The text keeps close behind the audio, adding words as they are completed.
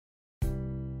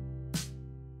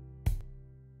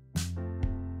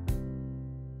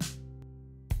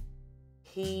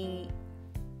He,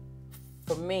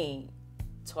 for me,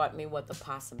 taught me what the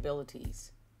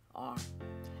possibilities are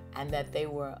and that they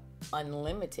were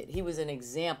unlimited. He was an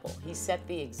example. He set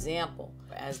the example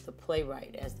as the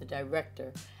playwright, as the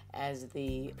director, as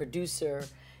the producer,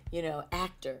 you know,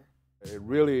 actor. It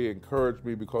really encouraged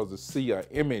me because to see an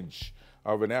image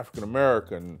of an African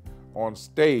American on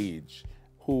stage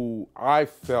who I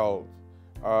felt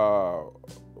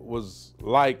was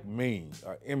like me,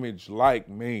 an image like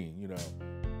me, you know.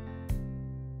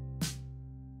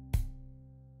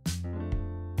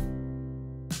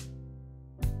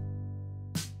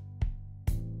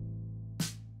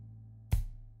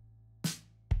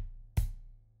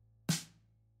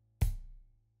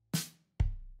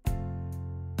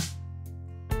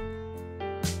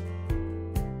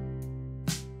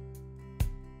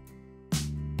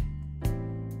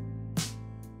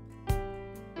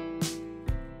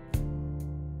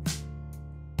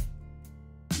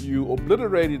 You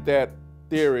obliterated that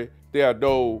theory. There are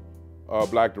no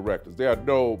black directors. There are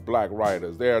no black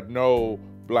writers. There are no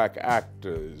black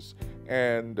actors.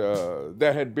 And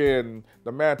that had been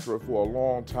the mantra for a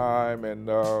long time, and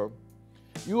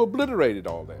you obliterated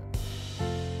all that.